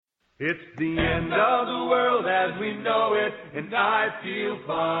It's the end of the world as we know it, and I feel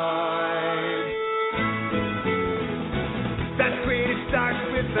fine. That creative starts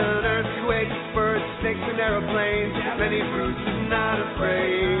with an earthquake, birds, snakes, and aeroplanes. Many fruits and not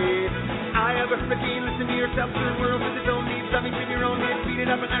afraid. I have a freaking listen to yourself to the world with its own needs. Something to your own needs. Beat it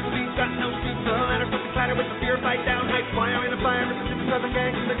up and actually got no seats. The ladder from the clatter with the fear fight down. High fire in a fire. Mississippi Southern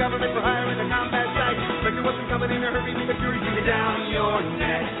gangs and the government for hire in the combat site. Spectre wasn't coming in a hurry. The fury beat it down your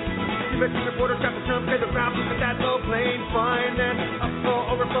neck. Investing reporter trap the Trump, pay the problem with that low plane. Fine then. Upfall,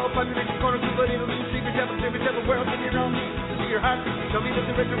 overflow, population corner, two but it'll lose. Secret devil, world in your own needs. Your heart, tell me that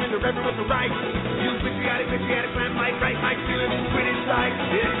the richer and the reverend was the right. You patriotic clan, fight right, my feeling quit inside.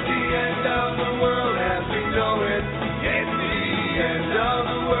 It's the end of the world as we know it. It's the end of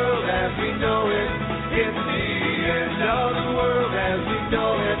the world as we know it. It's the end of the world as we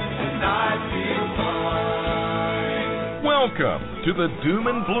know it, and I feel fine. Welcome to the Doom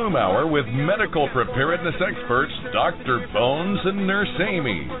and Bloom Hour with medical preparedness experts Dr. Bones and Nurse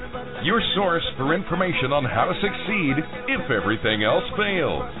Amy. Your source for information on how to succeed if everything else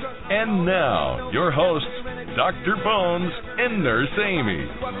fails. And now, your hosts, Dr. Bones and Nurse Amy. It's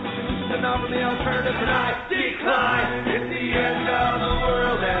the end of the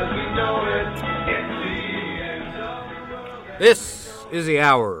world as we know it. It's the end of the world. This is the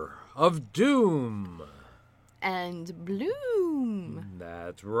hour of Doom and Bloom.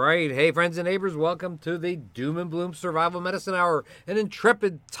 That's right. Hey, friends and neighbors, welcome to the Doom and Bloom Survival Medicine Hour, an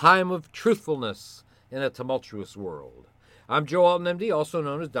intrepid time of truthfulness in a tumultuous world. I'm Joe Alton, MD, also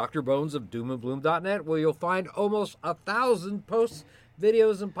known as Dr. Bones of doomandbloom.net, where you'll find almost 1,000 posts,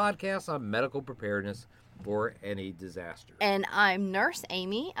 videos, and podcasts on medical preparedness for any disaster. And I'm Nurse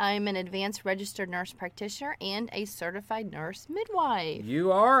Amy. I'm an advanced registered nurse practitioner and a certified nurse midwife.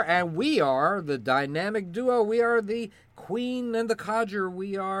 You are, and we are the dynamic duo. We are the queen and the codger.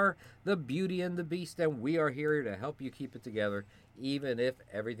 We are the beauty and the beast, and we are here to help you keep it together, even if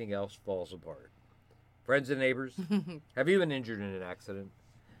everything else falls apart. Friends and neighbors, have you been injured in an accident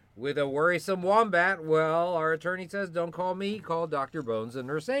with a worrisome wombat? Well, our attorney says don't call me, call Dr. Bones and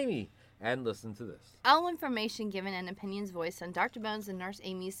Nurse Amy. And listen to this. All information given and opinions voiced on Dr. Bones and Nurse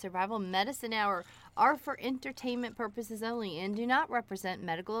Amy's Survival Medicine Hour are for entertainment purposes only and do not represent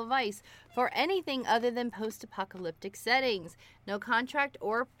medical advice for anything other than post-apocalyptic settings. No contract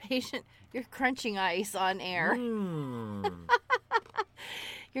or patient. You're crunching ice on air.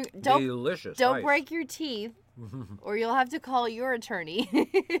 Delicious. Don't ice. break your teeth, or you'll have to call your attorney.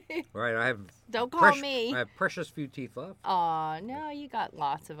 Right, I have. Don't call me. I have precious few teeth left. Aw, no, you got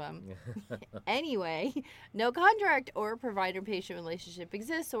lots of them. Anyway, no contract or provider-patient relationship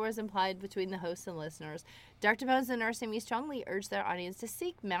exists or is implied between the hosts and listeners. Dr. Bones and Nurse Amy strongly urge their audience to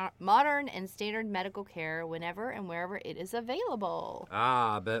seek modern and standard medical care whenever and wherever it is available.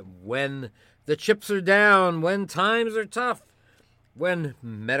 But when the chips are down, when times are tough, when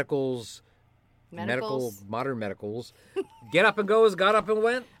modern medicals get up and go as got up and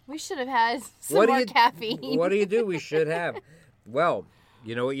went. We should have had some more caffeine. What do? We should have. Well,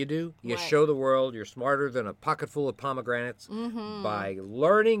 you know what you do? You show the world you're smarter than a pocket full of pomegranates by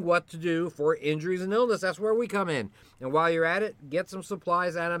learning what to do for injuries and illness. That's where we come in. And while you're at it, get some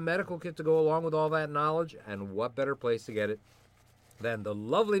supplies and a medical kit to go along with all that knowledge. And what better place to get it than the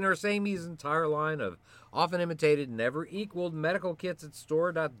lovely Nurse Amy's entire line of often imitated, never equaled medical kits at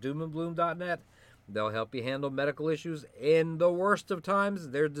store.doomandbloom.net. They'll help you handle medical issues in the worst of times.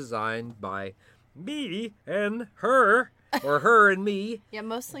 They're designed by me and her, or her and me. Yeah,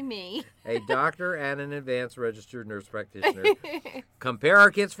 mostly me. A doctor and an advanced registered nurse practitioner. Compare our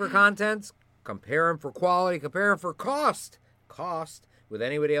kits for contents, compare them for quality, compare them for cost with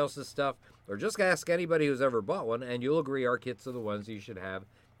anybody else's stuff, or just ask anybody who's ever bought one, and you'll agree our kits are the ones you should have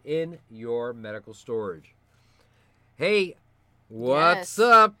in your medical storage. Hey, what's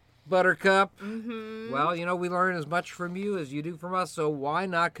up, Buttercup? Well, you know, we learn as much from you as you do from us, so why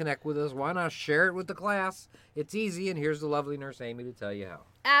not connect with us? Why not share it with the class? It's easy, and here's the lovely Nurse Amy to tell you how.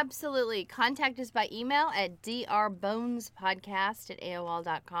 Absolutely. Contact us by email at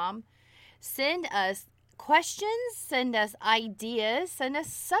drbonespodcast@aol.com. Send us questions, send us ideas, send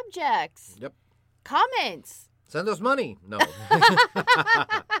us subjects. Yep. Comments. Send us money. No.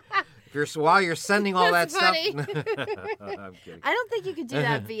 While you're sending all that stuff. I'm kidding. I don't think you could do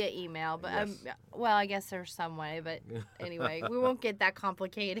that via email, but yes. I guess there's some way. But anyway, we won't get that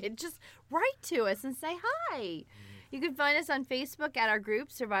complicated. Just write to us and say hi. You can find us on Facebook at our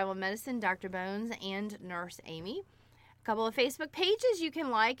group, Survival Medicine, Dr. Bones, and Nurse Amy. A couple of Facebook pages you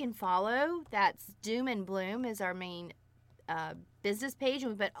can like and follow. That's Doom and Bloom is our main business page.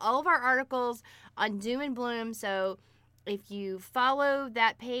 And we put all of our articles on Doom and Bloom, so If you follow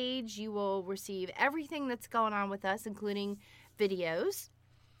that page, you will receive everything that's going on with us, including videos.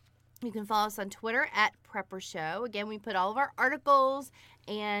 You can follow us on Twitter at Prepper Show. Again, we put all of our articles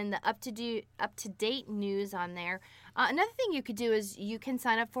and the up-to-date news on there. Another thing you could do is you can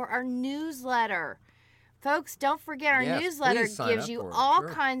sign up for our newsletter. Folks, don't forget our newsletter gives you all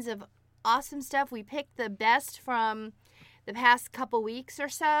kinds of awesome stuff. We picked the best from the past couple weeks or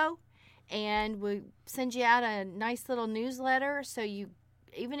so, and we send you out a nice little newsletter so you,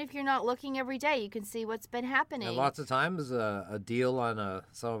 even if you're not looking every day, you can see what's been happening. And lots of times a deal on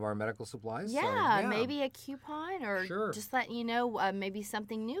some of our medical supplies. Yeah, maybe a coupon or just letting you know maybe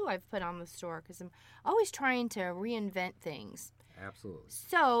something new I've put on the store because I'm always trying to reinvent things. Absolutely.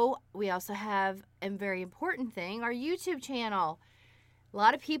 So we also have a very important thing, our YouTube channel. A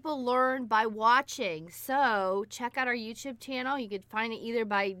lot of people learn by watching, so check out our YouTube channel. You could find it either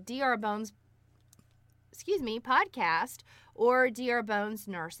by Dr. Bones, podcast, or Dr. Bones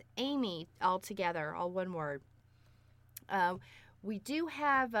Nurse Amy, all together, all one word. We do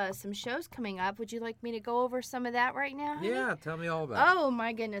have some shows coming up. Would you like me to go over some of that right now, honey? Yeah, tell me all about it. Oh,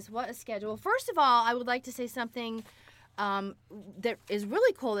 my goodness, what a schedule. First of all, I would like to say something that is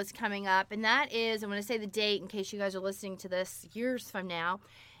really cool that's coming up, and that is, I'm going to say the date in case you guys are listening to this years from now.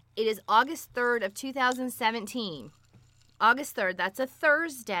 It is August 3rd of 2017. August 3rd, that's a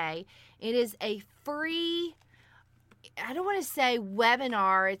Thursday. It is a free, I don't want to say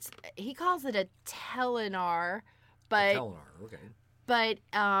webinar, he calls it a telenar, but... Telenar, okay. But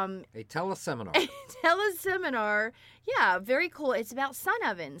a teleseminar. A teleseminar, yeah, very cool. It's about sun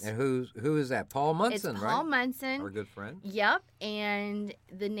ovens. And who is that? Paul Munson, it's right? Paul Munson, our good friend. Yep, and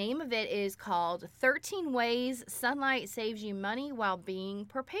the name of it is called 13 Ways Sunlight Saves You Money While Being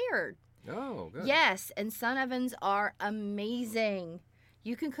Prepared. Oh, good. Yes, and sun ovens are amazing.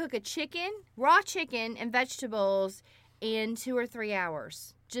 You can cook a raw chicken, and vegetables in 2 or 3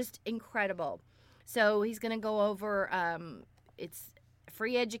 hours. Just incredible. So he's going to go over. It's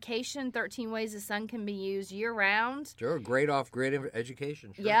free education, 13 ways the sun can be used year-round. Sure, great off-grid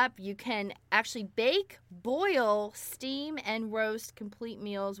education. Sure. Yep, you can actually bake, boil, steam, and roast complete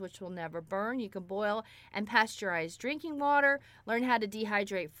meals which will never burn. You can boil and pasteurize drinking water, learn how to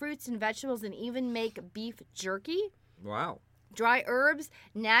dehydrate fruits and vegetables, and even make beef jerky. Wow. Dry herbs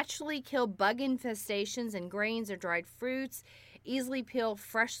naturally kill bug infestations in grains or dried fruits, easily peel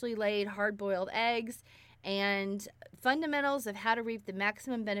freshly laid hard-boiled eggs, and fundamentals of how to reap the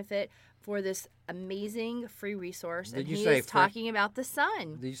maximum benefit for this amazing free resource. Did and you he say is talking about the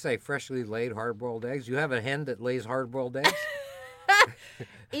sun. Did you say freshly laid hard-boiled eggs? You have a hen that lays hard-boiled eggs?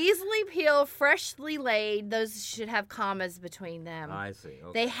 Easily peel, freshly laid. Those should have commas between them. I see.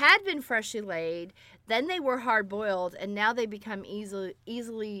 Okay. They had been freshly laid, then they were hard-boiled, and now they become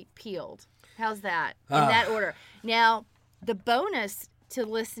easily peeled. How's that? In that order. Now, the bonus to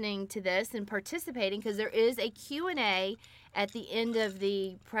listening to this and participating, because there is a Q&A at the end of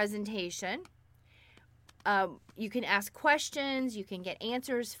the presentation. You can ask questions. You can get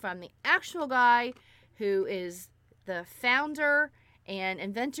answers from the actual guy who is the founder and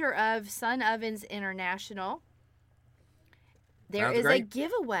inventor of Sun Ovens International. There is a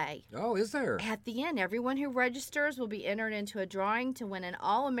giveaway. Oh, is there? At the end, everyone who registers will be entered into a drawing to win an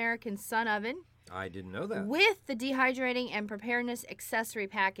all-American sun oven. I didn't know that. With the dehydrating and preparedness accessory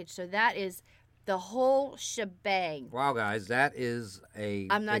package. So that is the whole shebang. Wow, guys, that is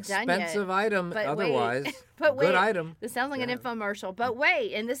I'm not expensive done yet, item but otherwise. But good wait, item. This sounds like an infomercial. But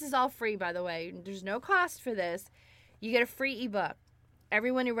wait, and this is all free, by the way. There's no cost for this. You get a free ebook.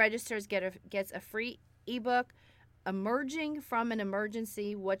 Everyone who registers gets a free ebook, Emerging from an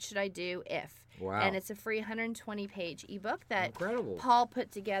Emergency, What Should I Do If? Wow. And it's a free 120-page ebook that Incredible. Paul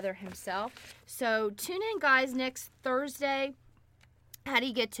put together himself. So tune in, guys, next Thursday. How do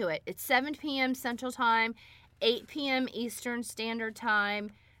you get to it? It's 7 p.m. Central Time, 8 p.m. Eastern Standard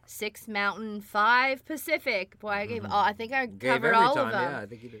Time, 6 Mountain, 5 Pacific. Boy, I gave all. I think I covered all of them. Yeah, I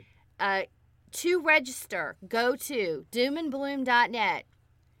think you did. To register, go to doomandbloom.net.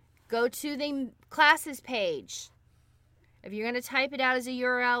 Go to the classes page. If you're going to type it out as a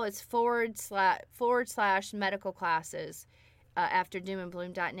URL, it's / medical classes after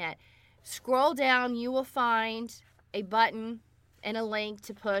doomandbloom.net. Scroll down, you will find a button and a link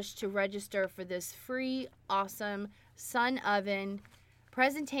to push to register for this free, awesome sun oven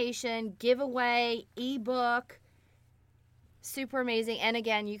presentation, giveaway, ebook. Super amazing. And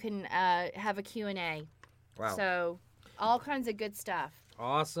again, you can have a Q&A. Wow. So all kinds of good stuff.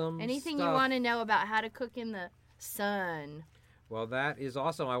 Awesome Anything stuff. you want to know about how to cook in the sun. Well, that is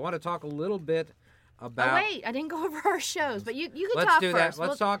awesome. I want to talk a little bit about. Oh, wait, I didn't go over our shows, but you can Let's talk do first. that.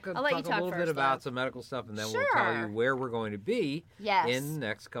 Let's talk I'll let you a talk little first, bit about though. some medical stuff, and then we'll tell you Sure. where we're going to be Yes. in the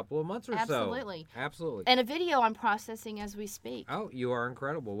next couple of months or Absolutely. so. Absolutely. And a video I'm processing as we speak. Oh, you are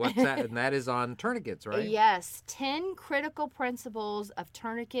incredible. What's that? And that is on tourniquets, right? Yes, 10 critical principles of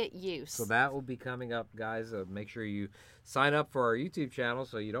tourniquet use. So that will be coming up, guys. Make sure you sign up for our YouTube channel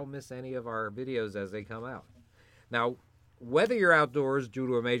so you don't miss any of our videos as they come out. Now, whether you're outdoors due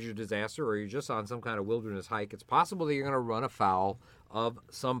to a major disaster or you're just on some kind of wilderness hike, it's possible that you're going to run afoul of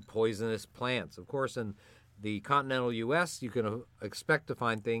some poisonous plants. Of course, in the continental U.S., you can expect to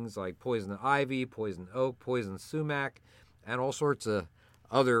find things like poison ivy, poison oak, poison sumac, and all sorts of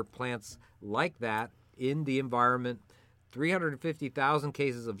other plants like that in the environment. 350,000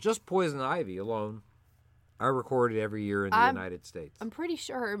 cases of just poison ivy alone are recorded every year in the United States. I'm pretty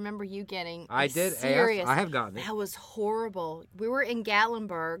sure I remember you getting I did. serious. I have gotten it. That was horrible. We were in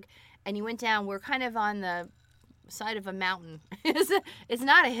Gatlinburg, and you went down. We're kind of on the side of a mountain. It's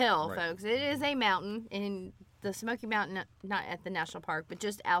not a hill, Right. folks. It is a mountain in the Smoky Mountain, not at the national park, but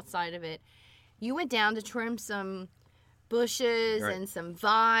just outside of it. You went down to trim some bushes Right. and some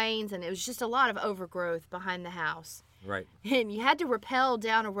vines, and it was just a lot of overgrowth behind the house. Right. And you had to rappel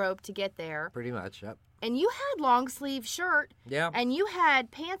down a rope to get there. Pretty much, yep. And you had long sleeve shirt. Yeah. And you had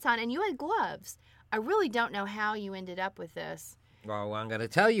pants on, and you had gloves. I really don't know how you ended up with this. Well, I'm going to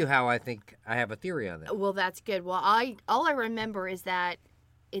tell you how I think I have a theory on that. Well, that's good. Well, all I remember is that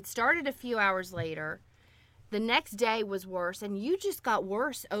it started a few hours later. The next day was worse, and you just got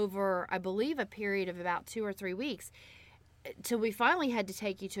worse over, I believe, a period of about 2 or 3 weeks, till we finally had to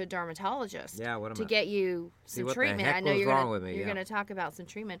take you to a dermatologist. Yeah, what am to I- get you See some what the treatment. heck I know was you're wrong gonna with me, you're yeah. going to talk about some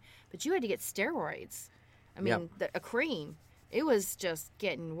treatment, but you had to get steroids. I mean, Yep. a cream. It was just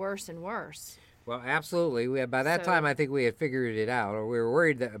getting worse and worse. Well, absolutely. By that So- time, I think we had figured it out, or we were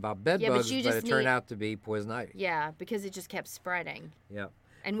worried about bed Yeah, but bugs, you but just it turned need- out to be poison ivy. Yeah, because it just kept spreading. Yeah.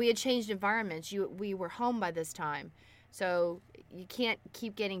 And we had changed environments. We were home by this time. So you can't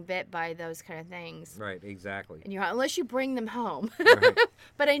keep getting bit by those kind of things. Right, exactly. And unless you bring them home. Right.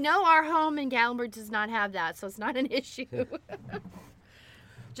 But I know our home in Gatlinburg does not have that, so it's not an issue.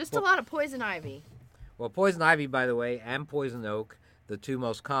 Just a lot of poison ivy. Well, poison ivy, by the way, and poison oak, the two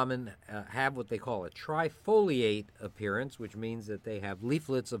most common, have what they call a trifoliate appearance, which means that they have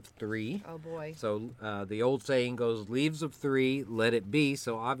leaflets of 3. Oh boy. So the old saying goes, leaves of 3, let it be.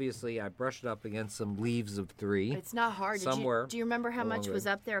 So obviously I brushed up against some leaves of 3. It's not hard. Somewhere Do you remember how along much the was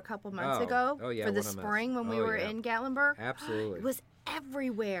way. up there a couple months Oh. ago? Oh, yeah, For the what a mess. spring when we Oh, were yeah. in Gatlinburg? Absolutely. It was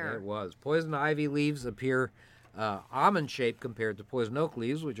everywhere. It was. Poison ivy leaves appear almond-shaped compared to poison oak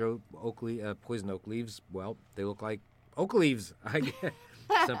leaves, which poison oak leaves, well, they look like oak leaves. I guess.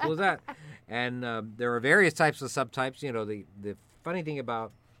 Simple as that. And there are various types of subtypes. You know, the funny thing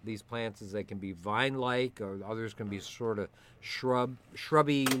about these plants is they can be vine-like, or others can be sort of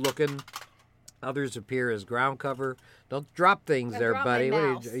shrubby looking. Others appear as ground cover. Don't drop things I there, dropped buddy. my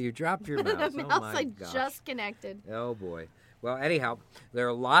What mouse. you dropped your mouse. The Oh mouse my I gosh. just connected. Oh boy. Well, anyhow, there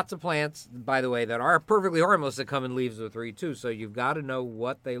are lots of plants, by the way, that are perfectly harmless that come in leaves of 3 too. So you've got to know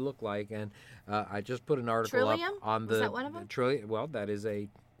what they look like. And I just put an article Trillium? up on Was the that one of them? Trillium. Well, that is a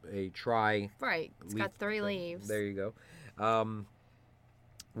tri. Right. It's leaf got 3 leaves. There you go.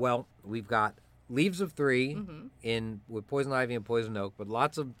 Well, we've got leaves of 3 with poison ivy and poison oak, but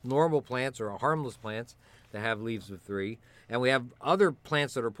lots of normal plants or harmless plants that have leaves of 3, and we have other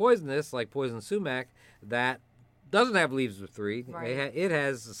plants that are poisonous, like poison sumac, that doesn't have leaves of 3. Right. It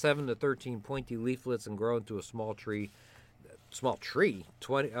has 7 to 13 pointy leaflets and grow into a small tree,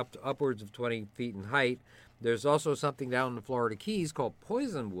 20 upwards of 20 feet in height. There's also something down in the Florida Keys called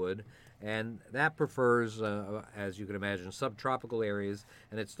poisonwood, and that prefers, as you can imagine, subtropical areas.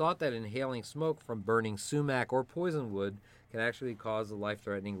 And it's thought that inhaling smoke from burning sumac or poisonwood can actually cause a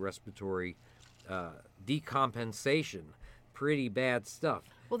life-threatening respiratory decompensation. Pretty bad stuff.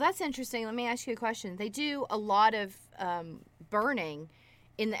 Well, that's interesting. Let me ask you a question. They do a lot of burning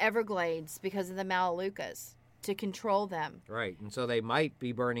in the Everglades because of the Melaleucas to control them, Right, and so they might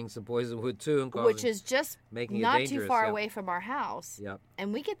be burning some poisonwood too, and which is just making it not too dangerous, far yeah. away from our house. Yep.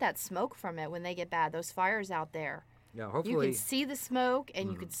 And we get that smoke from it when they get bad. Those fires out there. Yeah, You hopefully, can see the smoke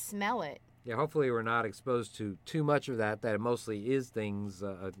and you can smell it. hopefully we're not exposed to too much of that. That it mostly is things,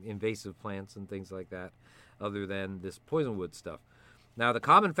 invasive plants and things like that, other than this poisonwood stuff. Now, the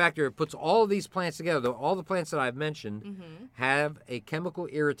common factor that puts all of these plants together, all the plants that I've mentioned, have a chemical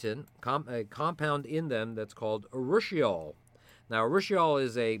irritant, a compound in them that's called urushiol. Now, urushiol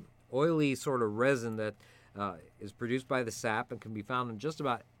is a oily sort of resin that is produced by the sap and can be found in just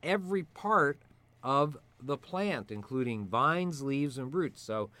about every part of the plant, including vines, leaves, and roots.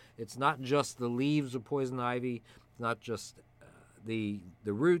 So it's not just the leaves of poison ivy, it's not just the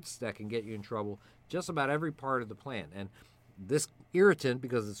roots that can get you in trouble, just about every part of the plant. And this irritant,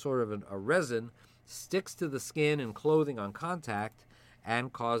 because it's sort of a resin, sticks to the skin and clothing on contact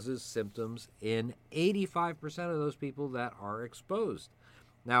and causes symptoms in 85% of those people that are exposed.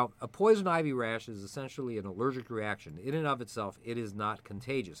 Now, a poison ivy rash is essentially an allergic reaction. In and of itself, it is not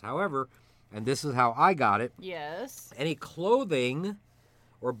contagious. However, and this is how I got it, Yes. any clothing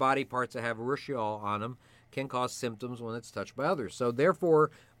or body parts that have urushiol on them can cause symptoms when it's touched by others. So therefore,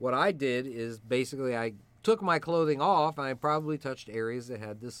 what I did is basically I took my clothing off, and I probably touched areas that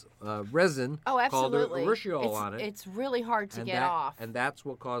had this resin Oh, absolutely. called urushiol on it. It's really hard to get off. And that's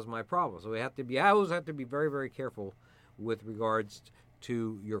what caused my problem. So I always have to be very, very careful with regards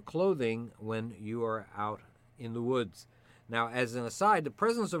to your clothing when you are out in the woods. Now, as an aside, the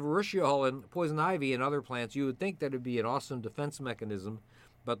presence of urushiol and poison ivy and other plants, you would think that it would be an awesome defense mechanism.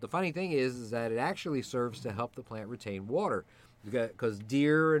 But the funny thing is that it actually serves to help the plant retain water. Because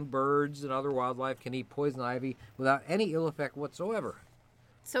deer and birds and other wildlife can eat poison ivy without any ill effect whatsoever.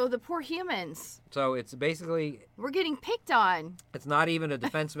 So the poor humans, So it's basically, we're getting picked on. it's not even a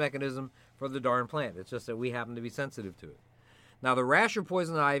defense mechanism for the darn plant. It's just that we happen to be sensitive to it. Now, the rash of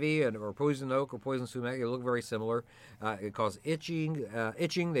poison ivy or poison oak or poison sumac, they look very similar. It causes itching.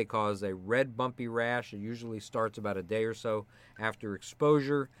 They cause a red, bumpy rash. It usually starts about a day or so after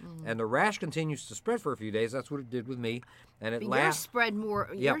exposure. Mm-hmm. And the rash continues to spread for a few days. That's what it did with me. And it But lasts. yours spread more.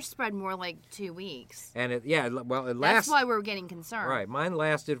 Yep. Yours spread more like 2 weeks. And it That's lasts. why we're getting concerned. Right. Mine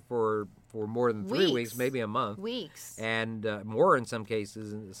lasted for more than 3 weeks, maybe a month. Weeks. And more in some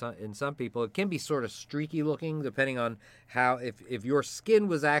cases. In some people, it can be sort of streaky looking, depending on how. If your skin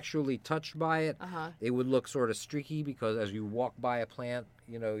was actually touched by it, it would look sort of streaky because as you walk by a plant,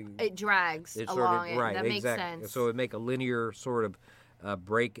 It drags it along sort of, right, it. That makes exactly. sense. So it would make a linear sort of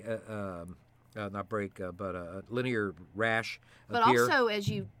break. Not break, but a linear rash But appear. also, as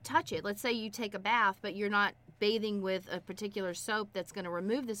you touch it, let's say you take a bath, but you're not bathing with a particular soap that's going to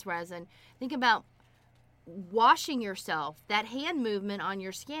remove this resin. Think about washing yourself. That hand movement on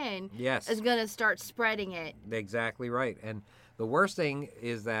your skin Yes. is going to start spreading it. Exactly right. And the worst thing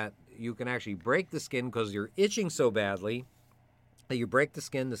is that you can actually break the skin because you're itching so badly that you break the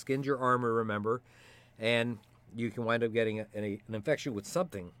skin. The skin's your armor, remember, and you can wind up getting an infection with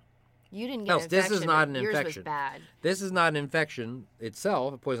something. You didn't get Else, an this infection. is not but an yours infection. was bad. This is not an infection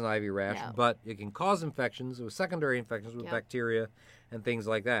itself, a poison ivy rash, No. but it can cause infections with secondary infections with Yep. bacteria and things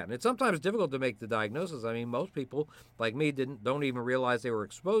like that. And it's sometimes difficult to make the diagnosis. I mean, most people, like me, don't even realize they were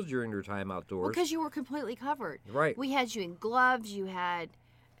exposed during their time outdoors. Because you were completely covered. Right. We had you in gloves. You had,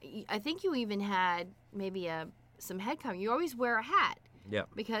 I think you even had maybe some head covering. You always wear a hat. Yeah.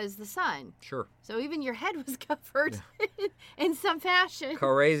 Because the sun. Sure. So even your head was covered in some fashion.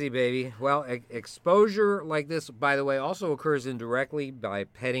 Crazy, baby. Well, exposure like this, by the way, also occurs indirectly by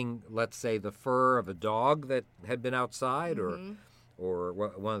petting, let's say, the fur of a dog that had been outside or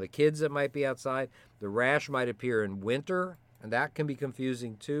one of the kids that might be outside. The rash might appear in winter, and that can be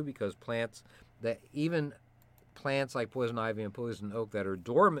confusing too because plants like poison ivy and poison oak that are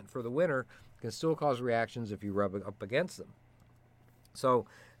dormant for the winter can still cause reactions if you rub it up against them. So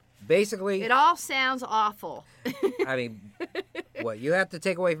basically, It all sounds awful. I mean, what you have to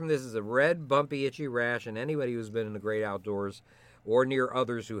take away from this is a red, bumpy, itchy rash, and anybody who's been in the great outdoors or near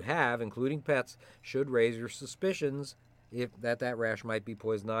others who have, including pets, should raise your suspicions if that rash might be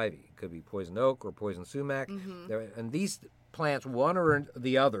poison ivy. It could be poison oak or poison sumac. And these plants, one or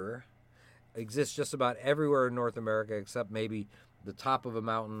the other, exist just about everywhere in North America except maybe the top of a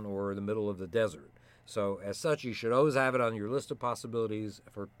mountain or the middle of the desert. So, as such, you should always have it on your list of possibilities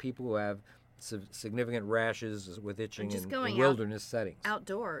for people who have significant rashes with itching just in going wilderness settings.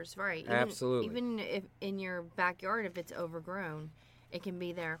 Outdoors, right. Absolutely. Even if in your backyard, if it's overgrown, it can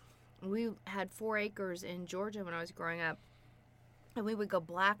be there. We had 4 acres in Georgia when I was growing up, and we would go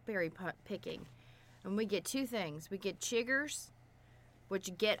blackberry picking. And we get 2 things. We get chiggers,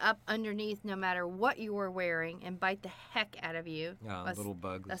 which get up underneath no matter what you were wearing and bite the heck out of you. Little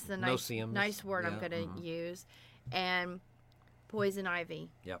bugs. That's the No-see-ums. nice word I'm Yeah, going to use. And poison ivy.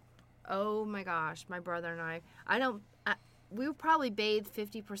 Yep. Oh my gosh, my brother and I we would probably bathe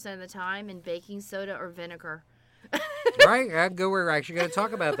 50% of the time in baking soda or vinegar. Right? We're actually going to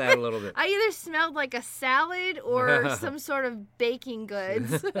talk about that a little bit. I either smelled like a salad or some sort of baking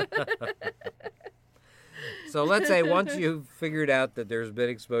goods. So let's say once you've figured out that there's been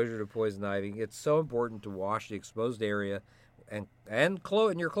exposure to poison ivy, it's so important to wash the exposed area and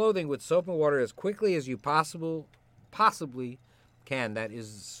your clothing with soap and water as quickly as you possibly can. That is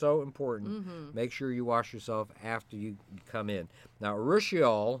so important. Make sure you wash yourself after you come in. Now,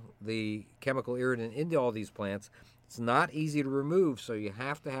 urushiol, the chemical irritant into all these plants, it's not easy to remove, so you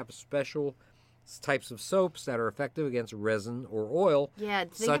have to have special types of soaps that are effective against resin or oil,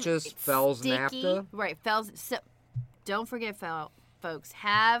 such as Fels Naphtha. Right, Fels. So, don't forget, folks,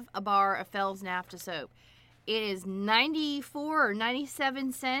 have a bar of Fels Naphtha soap. It is 94 or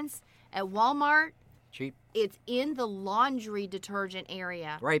 97 cents at Walmart. Cheap. It's in the laundry detergent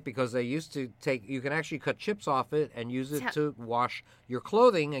area. Right, because they used to you can actually cut chips off it and use it to wash your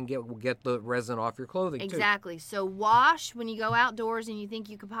clothing and get the resin off your clothing, Exactly. So wash when you go outdoors and you think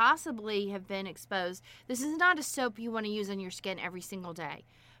you could possibly have been exposed. This is not a soap you want to use on your skin every single day.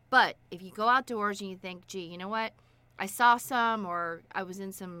 But if you go outdoors and you think, gee, you know what? I saw some, or I was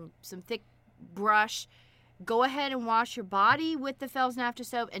in some thick brush, go ahead and wash your body with the Fels Naphtha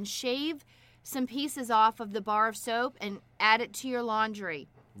soap and shave some pieces off of the bar of soap and add it to your laundry.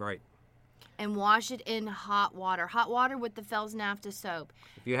 Right. And wash it in hot water. Hot water with the Fels Naphtha soap.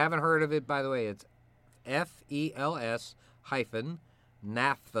 If you haven't heard of it, by the way, it's FELS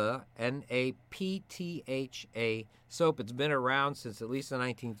Naphtha, NAPTHA soap. It's been around since at least the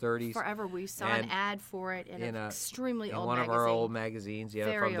 1930s. Forever. We saw an ad for it in an extremely old magazine. In one of our old magazines,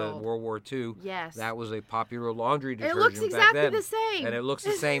 from the World War II. Yes. That was a popular laundry detergent. It looks exactly back then. the same. And it looks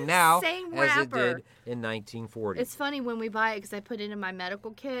the same now same as it did in 1940. It's funny when we buy it because I put it in my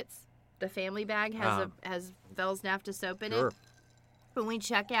medical kits. The family bag has Fels Naphtha soap in it. When we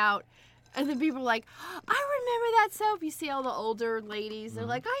check out, and then people are like, I remember that soap. You see all the older ladies. They're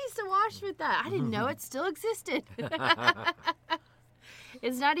like, I used to wash with that. I didn't know it still existed.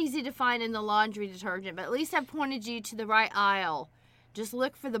 It's not easy to find in the laundry detergent, but at least I've pointed you to the right aisle. Just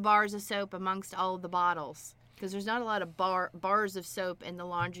look for the bars of soap amongst all of the bottles, because there's not a lot of bars of soap in the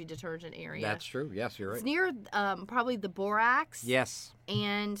laundry detergent area. That's true. Yes, you're right. It's near probably the borax. Yes.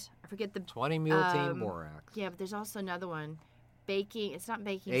 And I forget the 20-multene borax. Yeah, but there's also another one. It's not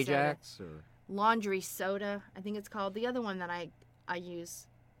baking Ajax soda. or laundry soda, I think it's called. The other one that I use,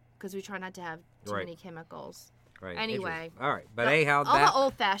 because we try not to have too many chemicals. Right. Anyway. All right. But anyhow, all the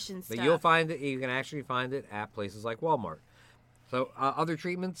old-fashioned stuff. But you can actually find it at places like Walmart. So other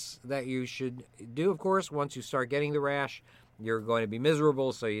treatments that you should do, of course, once you start getting the rash, you're going to be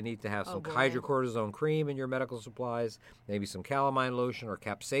miserable, so you need to have some hydrocortisone cream in your medical supplies, maybe some calamine lotion or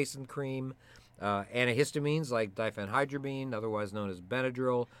capsaicin cream. Antihistamines like diphenhydramine, otherwise known as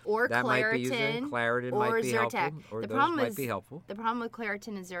Benadryl, or that Claritin, might be used. Claritin might be Zyrtec. helpful, or those might be helpful. The problem with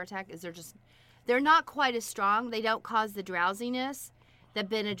Claritin and Zyrtec is they're not quite as strong. They don't cause the drowsiness that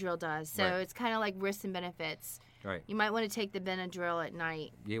Benadryl does. So it's kind of like risks and benefits. Right. You might want to take the Benadryl at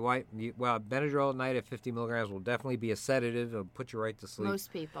night. Benadryl at night at 50 milligrams will definitely be a sedative. It'll put you right to sleep.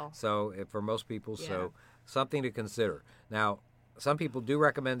 Most people. So for most people, so something to consider. Now, some people do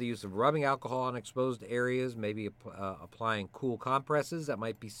recommend the use of rubbing alcohol on exposed areas, maybe applying cool compresses that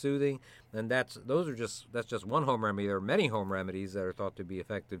might be soothing. And that's just one home remedy. There are many home remedies that are thought to be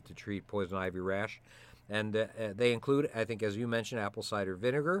effective to treat poison ivy rash. And they include, I think, as you mentioned, apple cider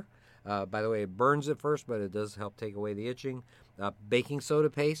vinegar. By the way, it burns at first, but it does help take away the itching. Baking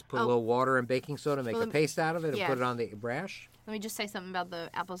soda paste. Put a little water in baking soda, make a paste out of it, and put it on the rash. Let me just say something about the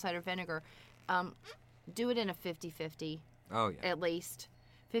apple cider vinegar. Do it in a 50-50. Oh, yeah. At least.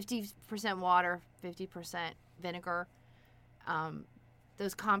 50% water, 50% vinegar.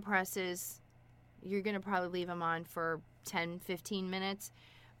 Those compresses, you're going to probably leave them on for 10, 15 minutes.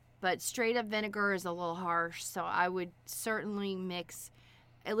 But straight up vinegar is a little harsh, so I would certainly mix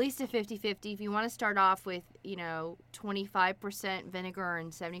at least a 50-50. If you want to start off with, 25% vinegar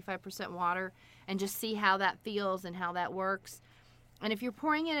and 75% water and just see how that feels and how that works. And if you're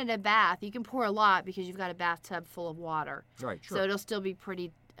pouring it in a bath, you can pour a lot because you've got a bathtub full of water. Right, sure. So it'll still be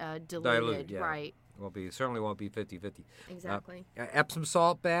pretty diluted, right? Certainly won't be 50-50. Exactly. Epsom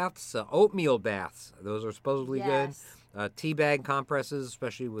salt baths, oatmeal baths. Those are supposedly good. Tea bag compresses,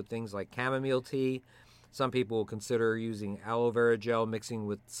 especially with things like chamomile tea. Some people will consider using aloe vera gel mixing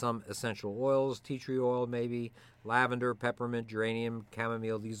with some essential oils, tea tree oil maybe, lavender, peppermint, geranium,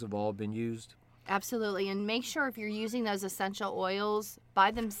 chamomile. These have all been used. Absolutely. And make sure if you're using those essential oils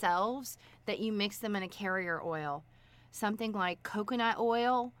by themselves that you mix them in a carrier oil. Something like coconut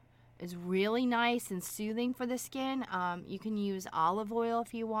oil is really nice and soothing for the skin. You can use olive oil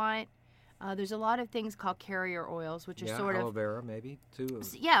if you want. There's a lot of things called carrier oils, which are sort of aloe vera maybe too.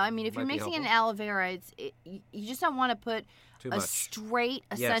 Yeah, I mean, if you're mixing in aloe vera, you just don't want to put straight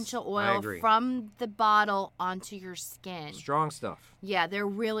essential oil from the bottle onto your skin. Strong stuff. Yeah, they're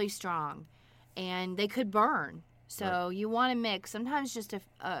really strong, and they could burn. So you want to mix. Sometimes just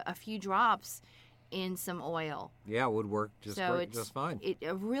a few drops in some oil. Yeah, it would work just fine.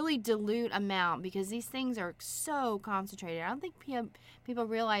 A really dilute amount, because these things are so concentrated. I don't think people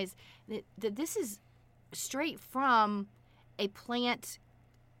realize that this is straight from a plant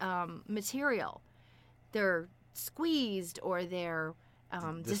material. They're squeezed or they're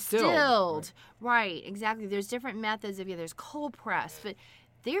distilled. Right, exactly. There's different methods there's cold press, but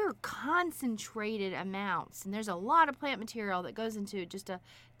they're concentrated amounts, and there's a lot of plant material that goes into just a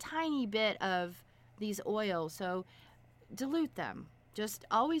tiny bit of these oils. So dilute them. Just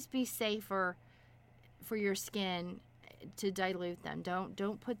always be safer for your skin to dilute them.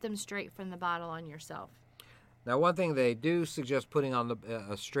 Don't put them straight from the bottle on yourself. Now, one thing they do suggest putting on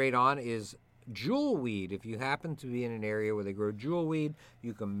the straight on is jewelweed. If you happen to be in an area where they grow jewelweed,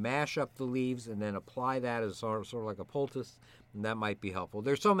 you can mash up the leaves and then apply that as sort of like a poultice, and that might be helpful.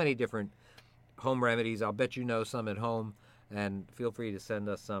 There's so many different home remedies. I'll bet you know some at home, and feel free to send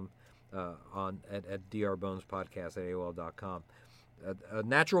us some at drbonespodcast@aol.com.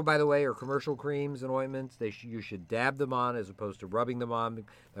 Natural, by the way, or commercial creams and ointments, you should dab them on as opposed to rubbing them on.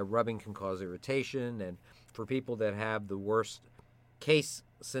 Rubbing can cause irritation, and for people that have the worst case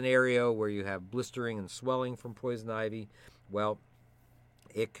scenario where you have blistering and swelling from poison ivy, well,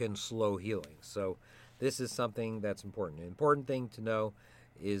 it can slow healing. So this is something that's important. An important thing to know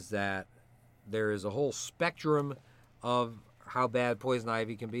is that there is a whole spectrum of how bad poison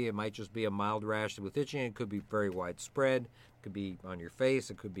ivy can be. It might just be a mild rash with itching. It could be very widespread. It could be on your face.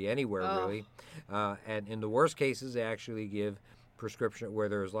 It could be anywhere, really. And in the worst cases, they actually give prescription where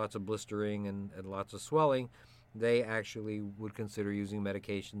there's lots of blistering and lots of swelling. They actually would consider using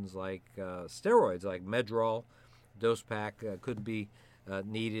medications like steroids, like Medrol, dose pack could be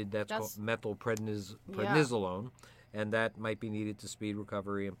needed. That's called methylprednisolone, and that might be needed to speed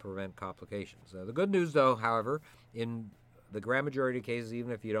recovery and prevent complications. The good news, though, however, in the grand majority of cases,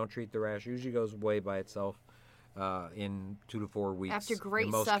 even if you don't treat the rash, it usually goes away by itself in 2 to 4 weeks. After great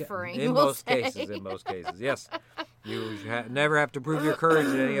suffering, in most cases, yes. You never have to prove your courage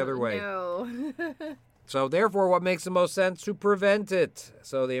in any other way. No. So therefore, what makes the most sense? To prevent it.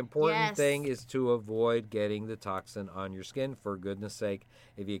 So the important thing is to avoid getting the toxin on your skin, for goodness sake.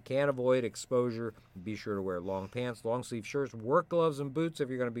 If you can't avoid exposure, be sure to wear long pants, long sleeve shirts, work gloves and boots if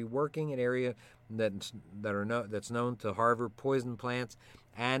you're going to be working in an area that's known to harbor poison plants,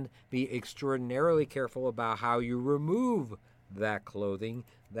 and be extraordinarily careful about how you remove that clothing.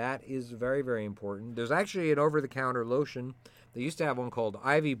 That is very, very important. There's actually an over-the-counter lotion. They used to have one called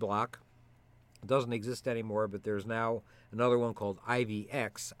Ivy Block. It doesn't exist anymore, but there's now another one called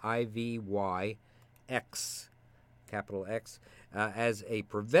IvyX, IVYX, capital X, as a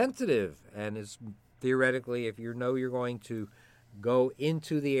preventative. And it's theoretically, if you know you're going to go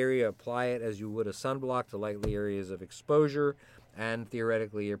into the area, apply it as you would a sunblock to likely areas of exposure, and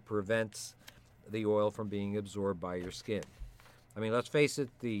theoretically it prevents the oil from being absorbed by your skin. I mean, let's face it,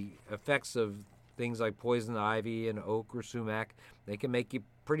 the effects of things like poison ivy and oak or sumac, they can make you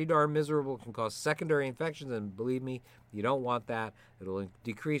pretty darn miserable, can cause secondary infections, and believe me, you don't want that. It'll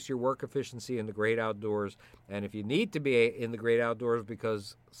decrease your work efficiency in the great outdoors, and if you need to be in the great outdoors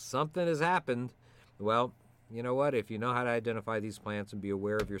because something has happened, well, you know what? If you know how to identify these plants and be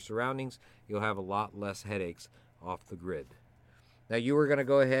aware of your surroundings, you'll have a lot less headaches off the grid. Now, you were going to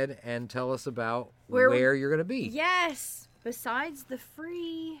go ahead and tell us about where you're going to be. Yes. Besides the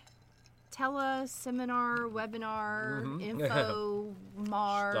free tele-seminar, webinar, info,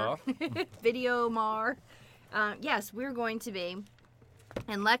 video mar. Yes, we're going to be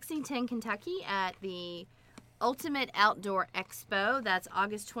in Lexington, Kentucky at the Ultimate Outdoor Expo. That's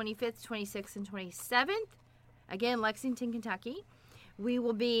August 25th, 26th, and 27th. Again, Lexington, Kentucky. We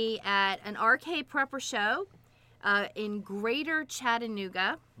will be at an RK Prepper Show in Greater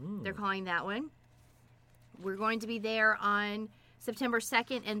Chattanooga. They're calling that one. We're going to be there on September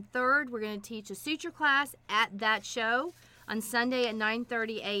 2nd and 3rd. We're going to teach a suture class at that show on Sunday at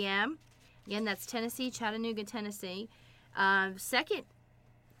 9:30 a.m. Again, that's Tennessee, Chattanooga, Tennessee. Second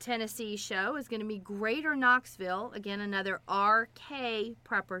Tennessee show is going to be Greater Knoxville. Again, another RK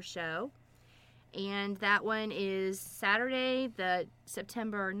Prepper Show. And that one is Saturday, the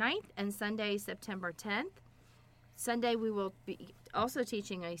September 9th, and Sunday, September 10th. Sunday, we will be also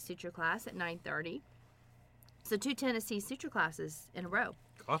teaching a suture class at 9:30. So 2 Tennessee suture classes in a row.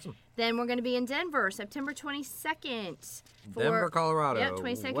 Awesome. Then we're going to be in Denver, September 22nd. Denver, Colorado,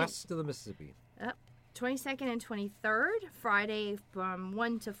 22nd. West of the Mississippi. 22nd and 23rd, Friday from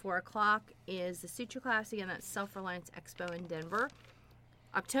 1 to 4 o'clock is the suture class. Again, that's Self-Reliance Expo in Denver.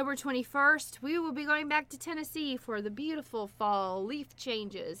 October 21st, we will be going back to Tennessee for the beautiful fall leaf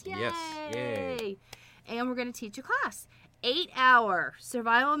changes. Yay! Yes, yay. And we're going to teach a class. 8-hour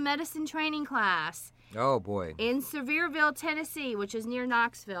survival medicine training class Oh, boy. in Sevierville, Tennessee, which is near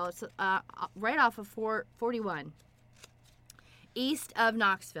Knoxville. It's right off of 41, east of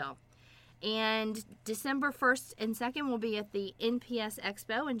Knoxville. And December 1st and 2nd will be at the NPS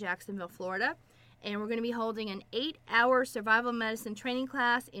Expo in Jacksonville, Florida. And we're going to be holding an 8-hour survival medicine training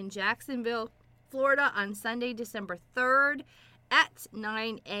class in Jacksonville, Florida on Sunday, December 3rd at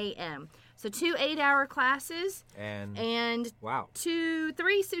 9 a.m. So 2 8-hour classes and wow. 3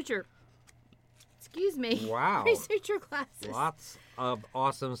 suture. Excuse me. Wow. 3 suture classes. Lots of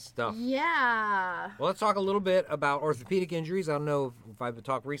awesome stuff. Yeah. Well, let's talk a little bit about orthopedic injuries. I don't know if I've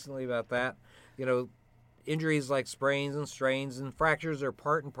talked recently about that. You know, injuries like sprains and strains and fractures are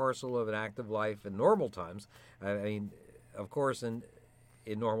part and parcel of an active life in normal times. I mean, of course, in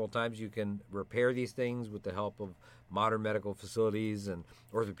normal times, you can repair these things with the help of modern medical facilities and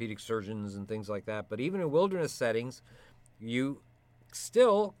orthopedic surgeons and things like that. But even in wilderness settings, you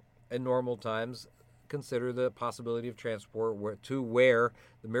still, in normal times, consider the possibility of transport to where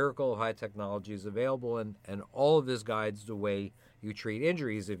the miracle of high technology is available, and all of this guides the way you treat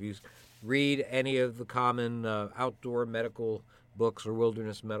injuries. If you read any of the common outdoor medical books or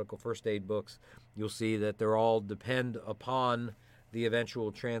wilderness medical first aid books, you'll see that they're all depend upon the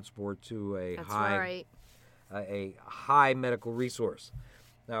eventual transport to a high medical resource.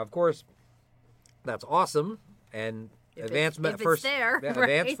 Now, of course, that's awesome, and advanced first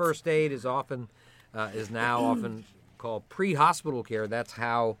aid is now often called pre-hospital care. That's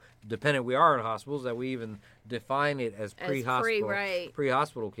how dependent we are on hospitals, that we even define it as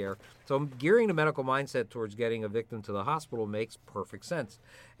pre-hospital care. So gearing the medical mindset towards getting a victim to the hospital makes perfect sense.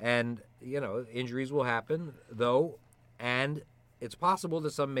 And, you know, injuries will happen, though, and it's possible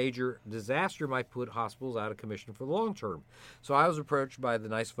that some major disaster might put hospitals out of commission for the long term. So I was approached by the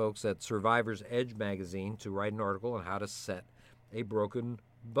nice folks at Survivor's Edge magazine to write an article on how to set a broken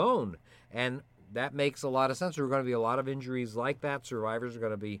bone. And that makes a lot of sense. There are going to be a lot of injuries like that. Survivors are going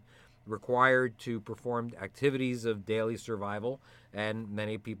to be required to perform activities of daily survival, and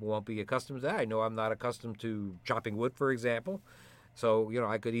many people won't be accustomed to that. I know I'm not accustomed to chopping wood, for example. So, you know,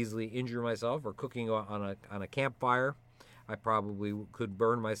 I could easily injure myself, or cooking on a campfire. I probably could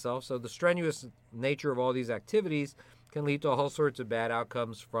burn myself. So the strenuous nature of all these activities can lead to all sorts of bad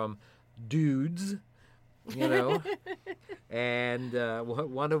outcomes from dudes, you know. And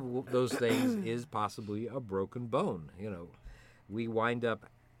one of those things is possibly a broken bone. You know, we wind up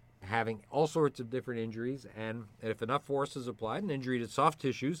having all sorts of different injuries, and if enough force is applied, an injury to soft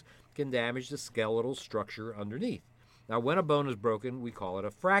tissues can damage the skeletal structure underneath. Now, when a bone is broken, we call it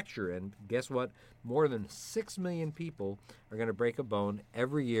a fracture. And guess what? More than 6 million people are going to break a bone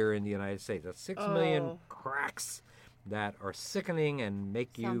every year in the United States. That's 6 million cracks that are sickening and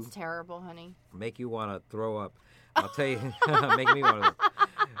Sounds terrible, honey. Make you want to throw up. I'll tell you, make me want to.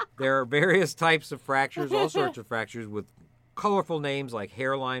 There are various types of fractures, all sorts of fractures with colorful names like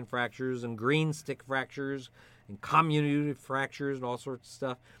hairline fractures and green stick fractures and comminuted fractures and all sorts of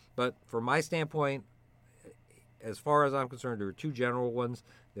stuff. But from my standpoint, as far as I'm concerned, there are two general ones.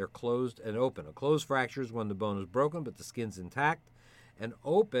 They're closed and open. A closed fracture is when the bone is broken but the skin's intact. An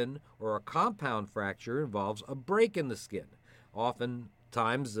open or a compound fracture involves a break in the skin.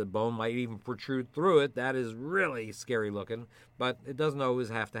 Oftentimes, the bone might even protrude through it. That is really scary looking, but it doesn't always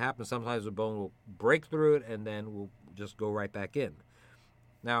have to happen. Sometimes the bone will break through it and then will just go right back in.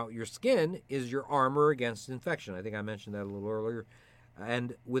 Now, your skin is your armor against infection. I think I mentioned that a little earlier.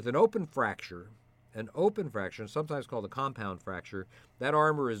 And with an open fracture, sometimes called a compound fracture, that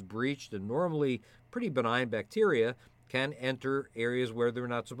armor is breached, and normally pretty benign bacteria can enter areas where they're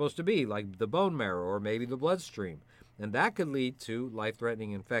not supposed to be, like the bone marrow or maybe the bloodstream. And that could lead to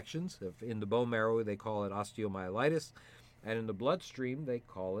life-threatening infections. If in the bone marrow, they call it osteomyelitis, and in the bloodstream, they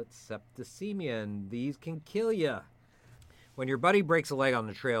call it septicemia, and these can kill you. When your buddy breaks a leg on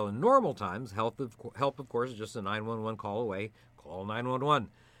the trail in normal times, help, of course, is just a 911 call away. Call 911.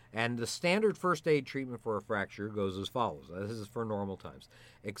 And the standard first aid treatment for a fracture goes as follows. This is for normal times.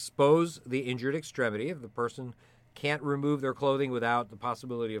 Expose the injured extremity. If the person can't remove their clothing without the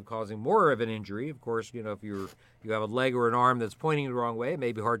possibility of causing more of an injury, of course, you know, if you have a leg or an arm that's pointing the wrong way, it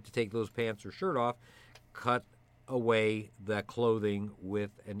may be hard to take those pants or shirt off. Cut away that clothing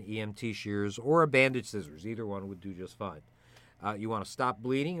with an EMT shears or a bandage scissors. Either one would do just fine. You want to stop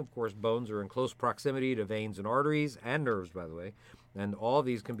bleeding. Of course, bones are in close proximity to veins and arteries and nerves, by the way. And all of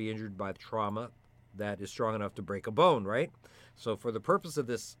these can be injured by trauma that is strong enough to break a bone, right? So for the purpose of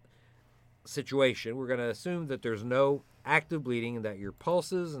this situation, we're going to assume that there's no active bleeding and that your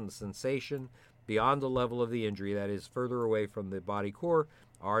pulses and the sensation beyond the level of the injury, that is further away from the body core,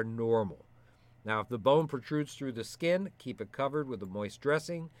 are normal. Now, if the bone protrudes through the skin, keep it covered with a moist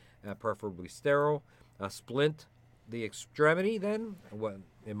dressing, preferably sterile. Splint the extremity then,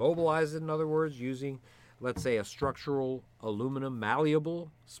 immobilize it, in other words, using, let's say, a structural aluminum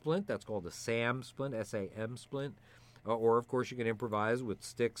malleable splint. That's called a SAM splint, S-A-M splint. Or, of course, you can improvise with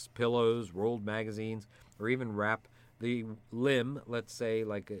sticks, pillows, rolled magazines, or even wrap the limb, let's say,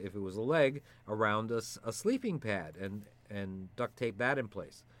 like if it was a leg, around a sleeping pad and duct tape that in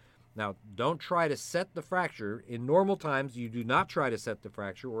place. Now, don't try to set the fracture. In normal times, you do not try to set the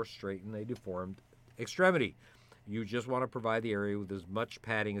fracture or straighten a deformed extremity. You just want to provide the area with as much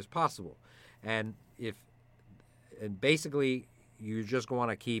padding as possible. And basically, you just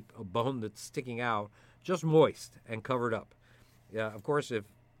want to keep a bone that's sticking out just moist and covered up. Of course, if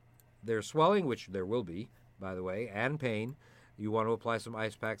there's swelling, which there will be, by the way, and pain, you want to apply some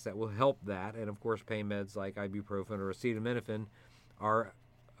ice packs that will help that. And, of course, pain meds like ibuprofen or acetaminophen are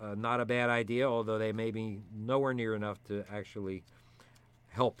not a bad idea, although they may be nowhere near enough to actually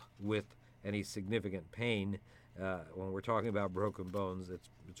help with any significant pain. When we're talking about broken bones,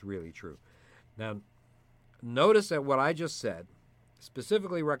 it's really true. Now, notice that what I just said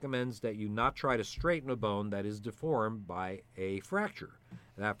specifically recommends that you not try to straighten a bone that is deformed by a fracture.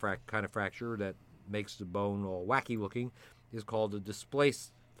 That kind of fracture that makes the bone all wacky looking is called a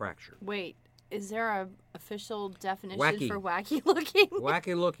displaced fracture. Wait. Is there a official definition wacky. For wacky looking?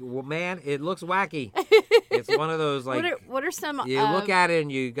 Wacky looking. Well, man, it looks wacky. It's one of those like. What are some? You look at it and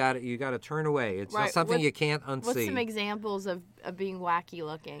you got to turn away. It's not something you can't unsee. What's some examples of being wacky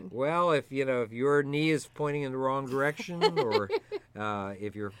looking? Well, if your knee is pointing in the wrong direction, or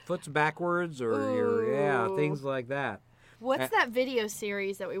if your foot's backwards, or things like that. What's that video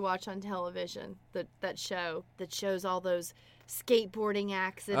series that we watch on television? That show that shows all those skateboarding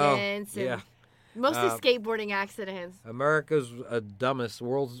accidents and mostly skateboarding accidents. America's dumbest,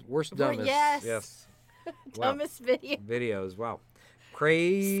 world's worst dumbest. Yes. Dumbest videos. Wow.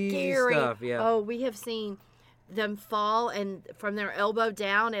 Crazy Scary stuff. Yeah. Oh, we have seen them fall, and from their elbow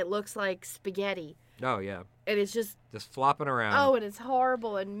down, it looks like spaghetti. Oh, yeah. And it's just flopping around. Oh, and it's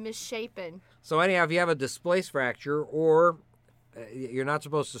horrible and misshapen. So anyhow, if you have a displaced fracture, or you're not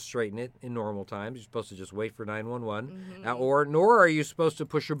supposed to straighten it in normal times. You're supposed to just wait for 911. Nor are you supposed to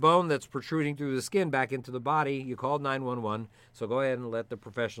push a bone that's protruding through the skin back into the body. You called 911, so go ahead and let the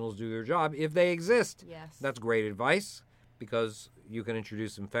professionals do their job if they exist. Yes. That's great advice, because you can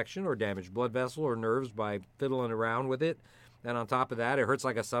introduce infection or damage blood vessel or nerves by fiddling around with it. And on top of that, it hurts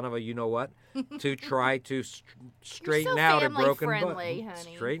like a son of a you-know-what to try to straighten out a broken bone.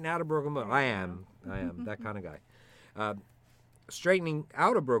 Straighten out a broken bone. I am that kind of guy. Straightening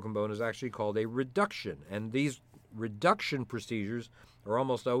out a broken bone is actually called a reduction, and these reduction procedures are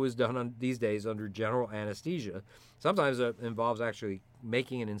almost always done these days under general anesthesia. Sometimes it involves actually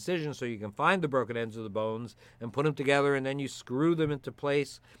making an incision so you can find the broken ends of the bones and put them together, and then you screw them into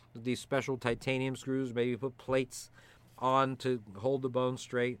place with these special titanium screws. Maybe you put plates on to hold the bone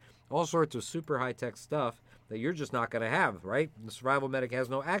straight. All sorts of super high-tech stuff that you're just not going to have, right? The survival medic has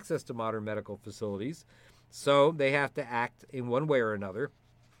no access to modern medical facilities. So they have to act in one way or another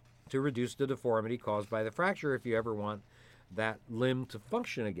to reduce the deformity caused by the fracture if you ever want that limb to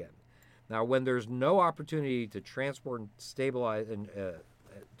function again. Now, when there's no opportunity to transport and stabilize and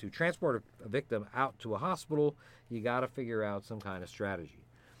to transport a victim out to a hospital, you got to figure out some kind of strategy.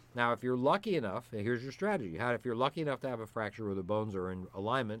 Now, if you're lucky enough, here's your strategy. If you're lucky enough to have a fracture where the bones are in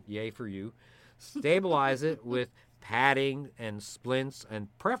alignment, yay for you. Stabilize it with padding and splints, and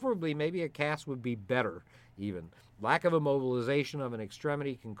preferably maybe a cast would be better even. Lack of immobilization of an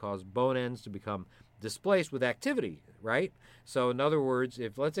extremity can cause bone ends to become displaced with activity, right? So in other words,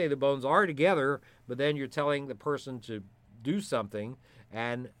 if let's say the bones are together, but then you're telling the person to do something,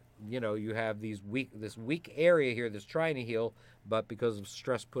 and you have this weak area here that's trying to heal, but because of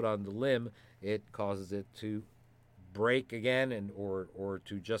stress put on the limb, it causes it to break again, and or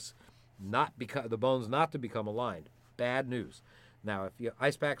to just not become, the bones not to become aligned. Bad news. Now, if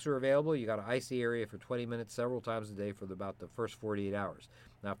ice packs are available, you got to ice the area for 20 minutes several times a day for about the first 48 hours.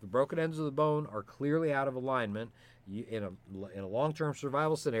 Now, if the broken ends of the bone are clearly out of alignment, in a long-term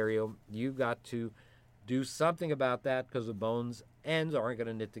survival scenario, you've got to do something about that, because the bones ends aren't going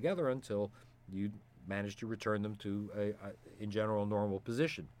to knit together until you manage to return them to in general, normal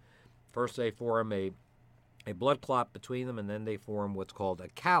position. First, they form a blood clot between them, and then they form what's called a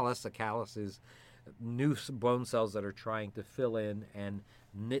callus. A callus is new bone cells that are trying to fill in and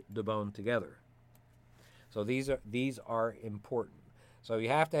knit the bone together. So these are important. So you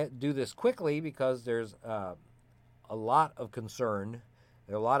have to do this quickly, because there's a lot of concern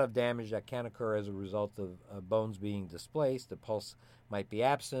There are a lot of damage that can occur as a result of bones being displaced. The pulse might be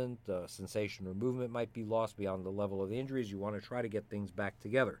absent, sensation or movement might be lost beyond the level of the injuries. You want to try to get things back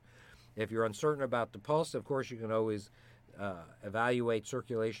together. If you're uncertain about the pulse, of course, you can always evaluate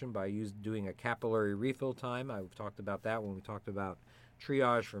circulation by doing a capillary refill time. I've talked about that when we talked about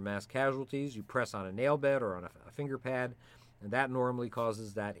triage for mass casualties. You press on a nail bed or on a finger pad, and that normally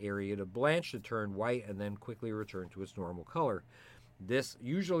causes that area to blanch, to turn white, and then quickly return to its normal color. This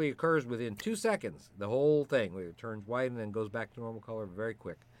usually occurs within 2 seconds, the whole thing, where it turns white and then goes back to normal color very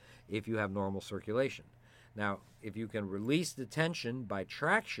quick if you have normal circulation. Now, if you can release the tension by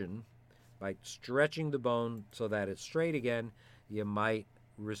traction, by stretching the bone so that it's straight again, you might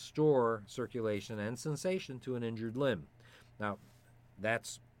restore circulation and sensation to an injured limb. Now,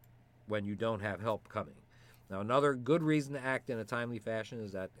 that's when you don't have help coming. Now, another good reason to act in a timely fashion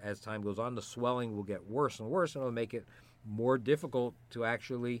is that as time goes on, the swelling will get worse and worse, and it'll make it more difficult to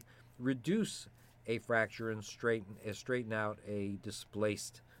actually reduce a fracture and straighten out a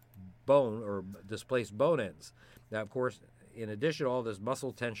displaced bone or displaced bone ends. Now, of course, in addition to all this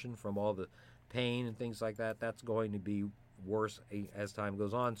muscle tension from all the pain and things like that, that's going to be worse as time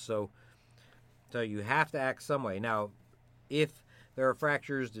goes on. So you have to act some way. Now, if there are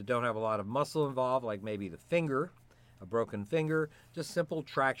fractures that don't have a lot of muscle involved, like maybe the finger, a broken finger, just simple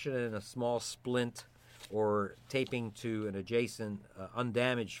traction in a small splint or taping to an adjacent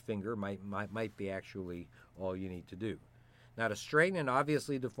undamaged finger might be actually all you need to do. Now, to straighten an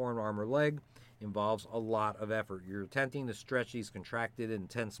obviously deformed arm or leg involves a lot of effort. You're attempting to stretch these contracted and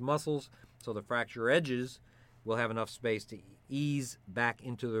tense muscles so the fracture edges will have enough space to ease back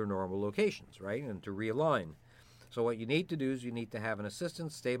into their normal locations, right, and to realign. So what you need to do is you need to have an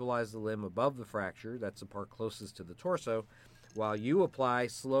assistant stabilize the limb above the fracture, that's the part closest to the torso, while you apply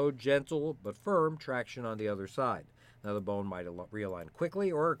slow, gentle, but firm traction on the other side. Now, the bone might realign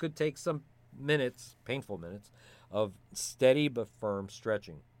quickly, or it could take some minutes, painful minutes, of steady but firm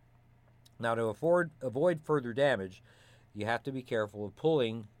stretching. Now, to avoid further damage, you have to be careful of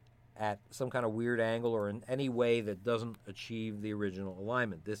pulling at some kind of weird angle or in any way that doesn't achieve the original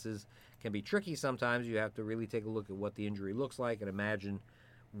alignment. This can be tricky sometimes. You have to really take a look at what the injury looks like and imagine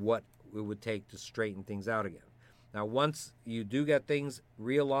what it would take to straighten things out again. Now, once you do get things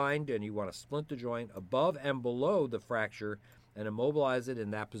realigned and you want to splint the joint above and below the fracture and immobilize it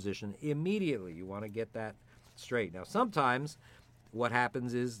in that position immediately, you want to get that straight. Now, sometimes what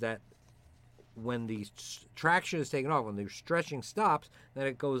happens is that when the traction is taken off, when the stretching stops, then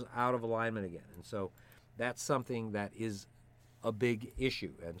it goes out of alignment again. And so that's something that is a big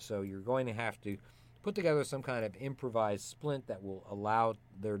issue. And so you're going to have to put together some kind of improvised splint that will allow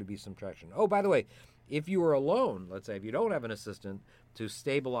there to be some traction. Oh, by the way, if you are alone, let's say if you don't have an assistant to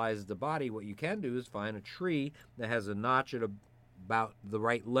stabilize the body, what you can do is find a tree that has a notch at about the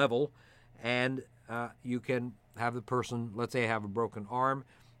right level, and you can have the person, let's say, have a broken arm,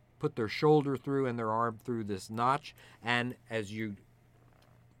 put their shoulder through and their arm through this notch, and as you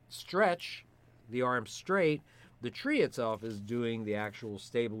stretch the arm straight, the tree itself is doing the actual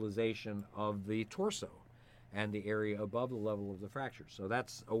stabilization of the torso and the area above the level of the fracture. So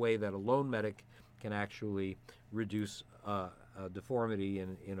that's a way that a lone medic can actually reduce a deformity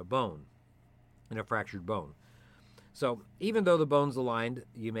in a bone, in a fractured bone. So even though the bone's aligned,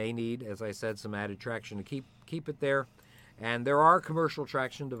 you may need, as I said, some added traction to keep it there. And there are commercial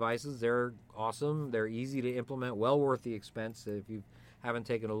traction devices. They're awesome. They're easy to implement, well worth the expense. If you haven't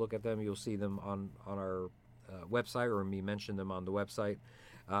taken a look at them, you'll see them on our website, or me mention them on the website.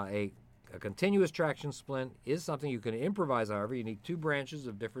 A continuous traction splint is something you can improvise. However, you need two branches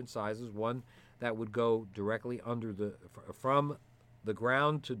of different sizes. One that would go directly from the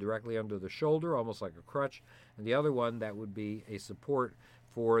ground to directly under the shoulder, almost like a crutch, and the other one that would be a support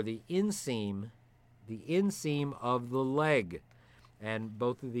for the inseam of the leg. And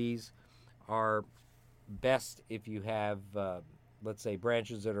both of these are best if you have, let's say,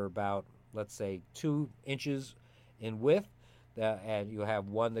 branches that are about, let's say, 2 inches in width, and you have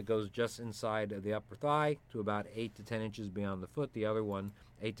one that goes just inside of the upper thigh to about 8 to 10 inches beyond the foot, the other one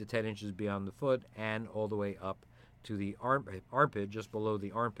 8 to 10 inches beyond the foot, and all the way up to the armpit, just below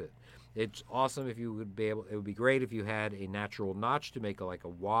the armpit. It's awesome if you would be able. It would be great if you had a natural notch to make like a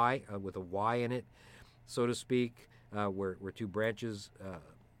Y with a Y in it, so to speak, where 2 branches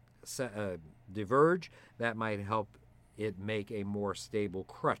diverge. That might help it make a more stable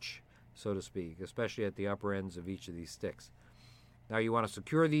crutch, so to speak, especially at the upper ends of each of these sticks. Now you want to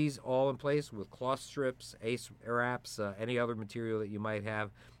secure these all in place with cloth strips, ace wraps, any other material that you might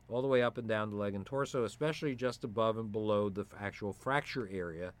have, all the way up and down the leg and torso, especially just above and below the actual fracture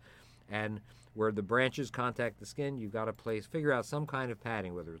area. And where the branches contact the skin, you've got to figure out some kind of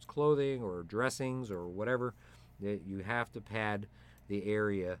padding, whether it's clothing or dressings or whatever. You have to pad the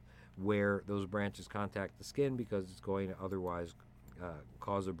area where those branches contact the skin, because it's going to otherwise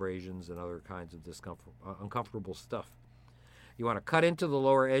cause abrasions and other kinds of uncomfortable stuff. You want to cut into the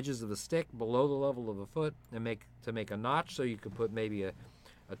lower edges of the stick below the level of the foot and make a notch, so you can put maybe a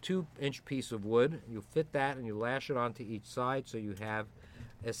 2-inch piece of wood. You fit that and you lash it onto each side, so you have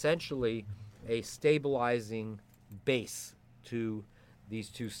essentially a stabilizing base to these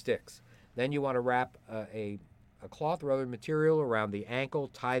two sticks. Then you want to wrap a cloth or other material around the ankle,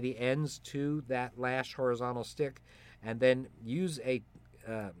 tie the ends to that lashed horizontal stick, and then use a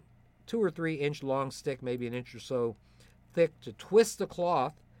 2 or 3 inch long stick, maybe an inch or so thick, to twist the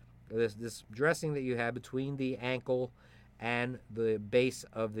cloth, this dressing that you have between the ankle and the base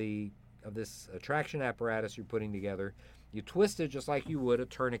of this traction apparatus you're putting together. You twist it just like you would a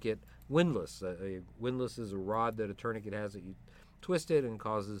tourniquet windlass. A windlass is a rod that a tourniquet has that you twist it and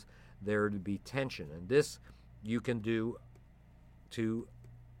causes there to be tension. And this you can do to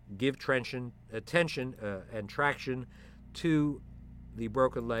give tension and traction to the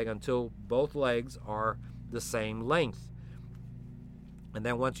broken leg until both legs are the same length. And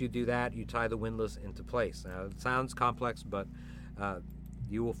then once you do that, you tie the windlass into place. Now, it sounds complex, but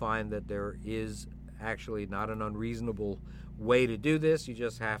you will find that there is actually not an unreasonable way to do this. You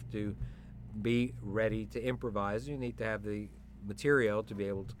just have to be ready to improvise. You need to have the material to be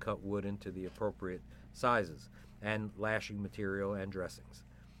able to cut wood into the appropriate sizes, and lashing material and dressings.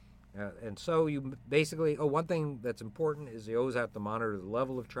 And so you basically, one thing that's important is you always have to monitor the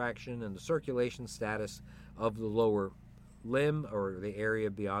level of traction and the circulation status of the lower limb, or the area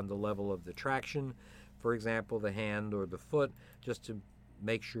beyond the level of the traction, for example, the hand or the foot, just to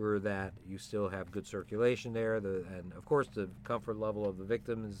make sure that you still have good circulation there. And of course, the comfort level of the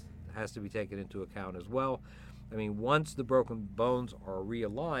victim has to be taken into account as well. I mean, once the broken bones are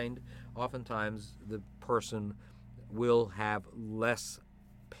realigned, oftentimes the person will have less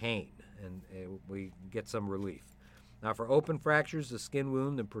pain, and we get some relief. Now, for open fractures, the skin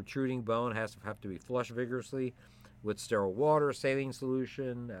wound and protruding bone have to be flushed vigorously with sterile water, saline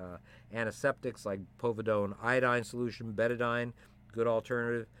solution, antiseptics like povidone iodine solution, betadine, good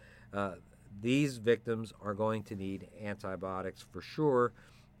alternative. These victims are going to need antibiotics for sure.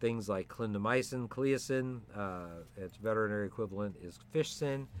 Things like clindamycin, Cleocin, its veterinary equivalent is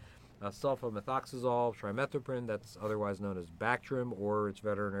Fishsin, sulfamethoxazole, trimethoprim, that's otherwise known as Bactrim, or its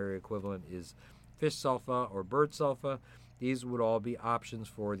veterinary equivalent is fish sulfa or bird sulfa. These would all be options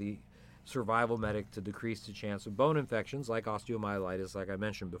for the survival medic to decrease the chance of bone infections like osteomyelitis, like I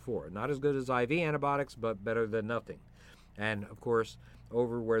mentioned before. Not as good as IV antibiotics, but better than nothing. And, of course,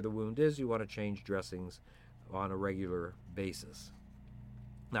 over where the wound is, you want to change dressings on a regular basis.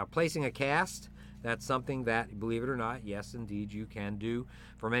 Now, placing a cast, that's something that, believe it or not, yes, indeed, you can do.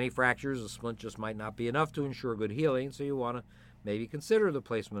 For many fractures, a splint just might not be enough to ensure good healing, so you want to maybe consider the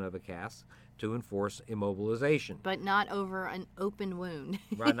placement of a cast to enforce immobilization. But not over an open wound.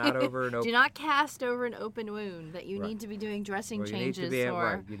 Right, not over an open. Do not cast over an open wound that you need to be doing dressing changes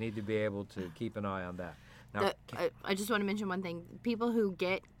for. You need to be able to keep an eye on that. Now, I just want to mention one thing. People who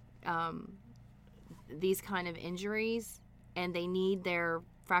get these kind of injuries and they need their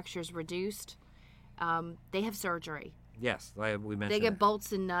fractures reduced, they have surgery. Yes, we mentioned they get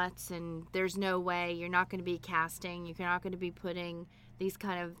bolts and nuts, and there's no way you're not going to be casting. You're not going to be putting this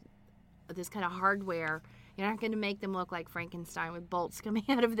kind of hardware. You're not going to make them look like Frankenstein with bolts coming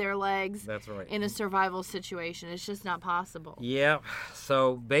out of their legs. That's right. In a survival situation, it's just not possible. Yeah.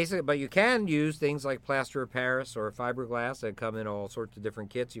 So basically, but you can use things like plaster of Paris or fiberglass that come in all sorts of different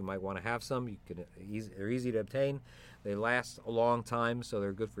kits. You might want to have some. They're easy to obtain. They last a long time, so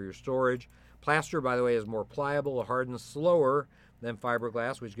they're good for your storage. Plaster, by the way, is more pliable, hardens slower than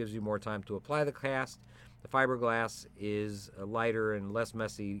fiberglass, which gives you more time to apply the cast. The fiberglass is lighter and less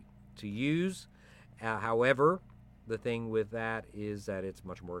messy to use. However, the thing with that is that it's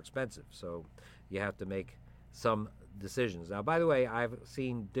much more expensive, so you have to make some decisions. Now, by the way, I've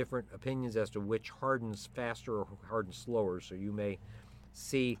seen different opinions as to which hardens faster or hardens slower, so you may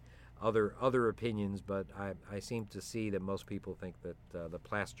see other opinions, but I seem to see that most people think that the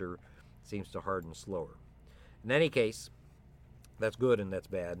plaster seems to harden slower. In any case, that's good and that's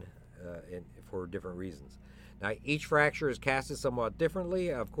bad for different reasons. Now, each fracture is casted somewhat differently,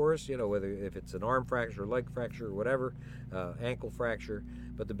 of course, whether if it's an arm fracture, leg fracture, or whatever, ankle fracture,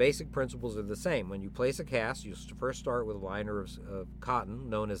 but the basic principles are the same. When you place a cast, you first start with a liner of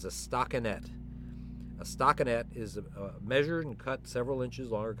cotton known as a stockinette. A stockinette is measured and cut several inches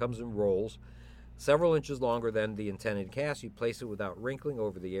longer. It comes in rolls. several inches longer than the intended cast. You place it without wrinkling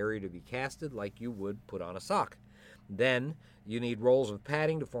over the area to be casted like you would put on a sock. Then you need rolls of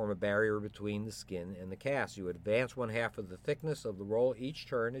padding to form a barrier between the skin and the cast. You advance 1/2 of the thickness of the roll each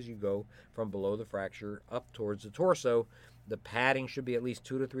turn as you go from below the fracture up towards the torso. The padding should be at least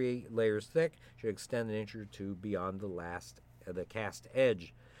 2 to 3 layers thick, should extend an inch or two beyond the cast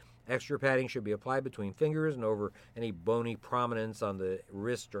edge. Extra padding should be applied between fingers and over any bony prominence on the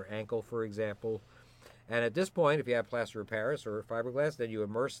wrist or ankle, for example. And at this point, if you have plaster of Paris or fiberglass, then you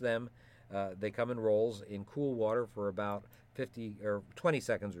immerse them. They come in rolls in cool water for about 20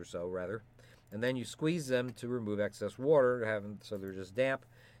 seconds or so, rather. And then you squeeze them to remove excess water, so they're just damp.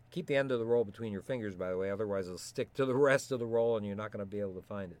 Keep the end of the roll between your fingers, by the way, otherwise it'll stick to the rest of the roll and you're not going to be able to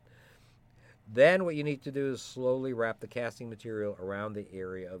find it. Then what you need to do is slowly wrap the casting material around the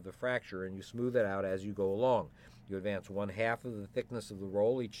area of the fracture, and you smooth it out as you go along. You advance 1/2 of the thickness of the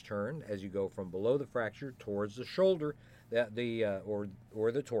roll each turn as you go from below the fracture towards the shoulder,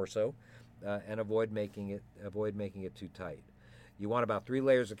 or the torso, and avoid making it too tight. You want about 3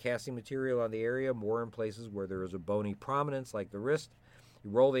 layers of casting material on the area, more in places where there is a bony prominence like the wrist. You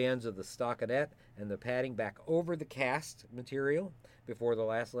roll the ends of the stockinette and the padding back over the cast material before the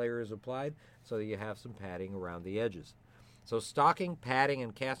last layer is applied, so that you have some padding around the edges. So stocking, padding,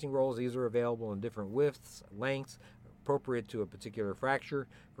 and casting rolls, these are available in different widths, lengths, appropriate to a particular fracture.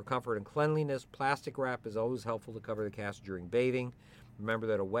 For comfort and cleanliness, plastic wrap is always helpful to cover the cast during bathing. Remember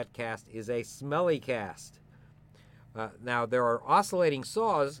that a wet cast is a smelly cast. Now, there are oscillating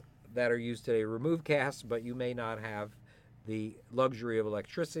saws that are used today to remove casts, but you may not have the luxury of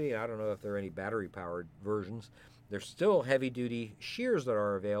electricity. I don't know if there are any battery-powered versions. There's still heavy-duty shears that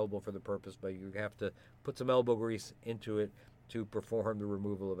are available for the purpose, but you have to put some elbow grease into it to perform the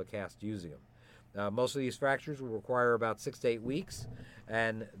removal of a cast using them. Most of these fractures will require about 6 to 8 weeks,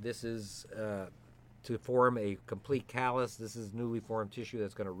 and this is to form a complete callus. This is newly formed tissue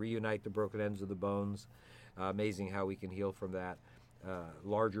that's going to reunite the broken ends of the bones. Amazing how we can heal from that.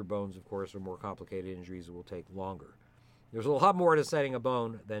 Larger bones, of course, are more complicated injuries that will take longer. There's a lot more to setting a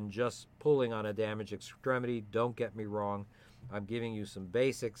bone than just pulling on a damaged extremity. Don't get me wrong. I'm giving you some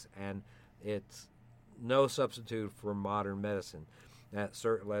basics, and it's no substitute for modern medicine.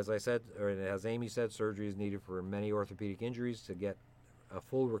 As I said, or as Amy said, surgery is needed for many orthopedic injuries to get a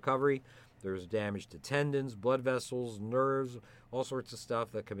full recovery. There's damage to tendons, blood vessels, nerves, all sorts of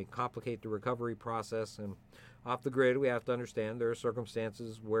stuff that can complicate the recovery process. And off the grid, we have to understand there are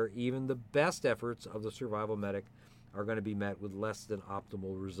circumstances where even the best efforts of the survival medic are going to be met with less than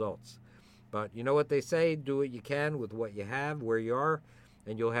optimal results. But you know what they say, do what you can with what you have, where you are,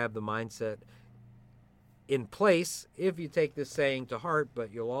 and you'll have the mindset in place if you take this saying to heart.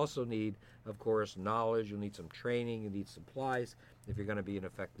 But you'll also need, of course, knowledge. You'll need some training. You need supplies if you're going to be an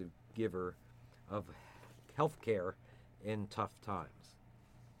effective giver of health care in tough times.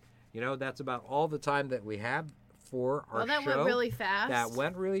 You know, that's about all the time that we have for our show. Well, that went really fast. That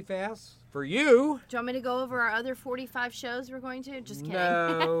went really fast. For you. Do you want me to go over our other 45 shows we're going to? Just kidding.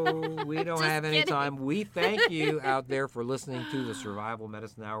 No, we don't have any kidding. time. We thank you out there for listening to the Survival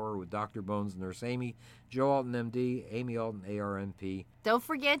Medicine Hour with Dr. Bones and Nurse Amy, Joe Alton, MD, Amy Alton, ARNP. Don't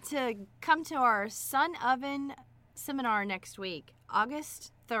forget to come to our Sun Oven seminar next week,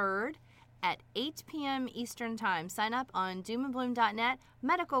 August 3rd at 8 p.m. Eastern Time. Sign up on doomandbloom.net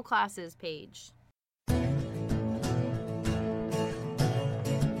medical classes page.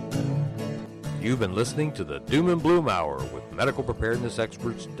 You've been listening to the Doom and Bloom Hour with medical preparedness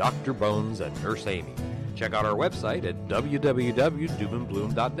experts Dr. Bones and Nurse Amy. Check out our website at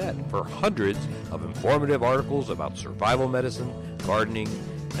www.doomandbloom.net for hundreds of informative articles about survival medicine, gardening,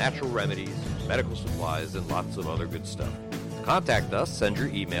 natural remedies, medical supplies, and lots of other good stuff. To contact us, send your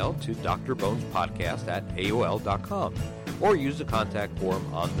email to drbonespodcast@aol.com or use the contact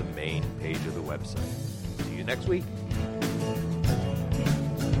form on the main page of the website. See you next week.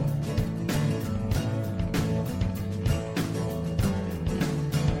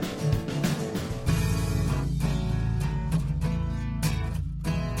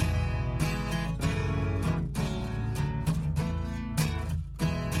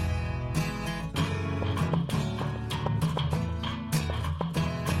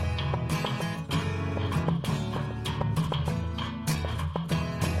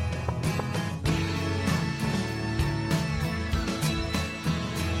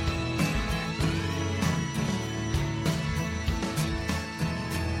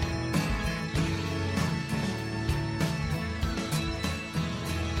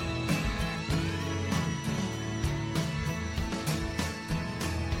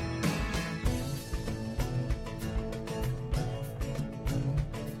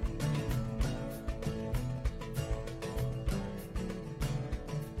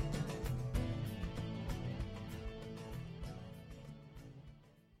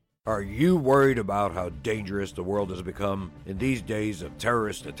 Are you worried about how dangerous the world has become? In these days of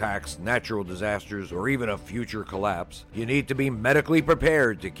terrorist attacks, natural disasters, or even a future collapse, you need to be medically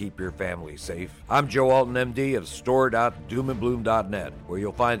prepared to keep your family safe. I'm Joe Alton, MD of store.doomandbloom.net, where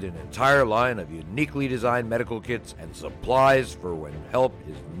you'll find an entire line of uniquely designed medical kits and supplies for when help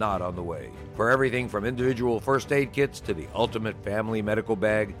is not on the way. For everything from individual first aid kits to the ultimate family medical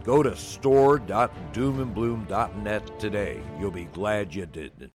bag, go to store.doomandbloom.net today. You'll be glad you did.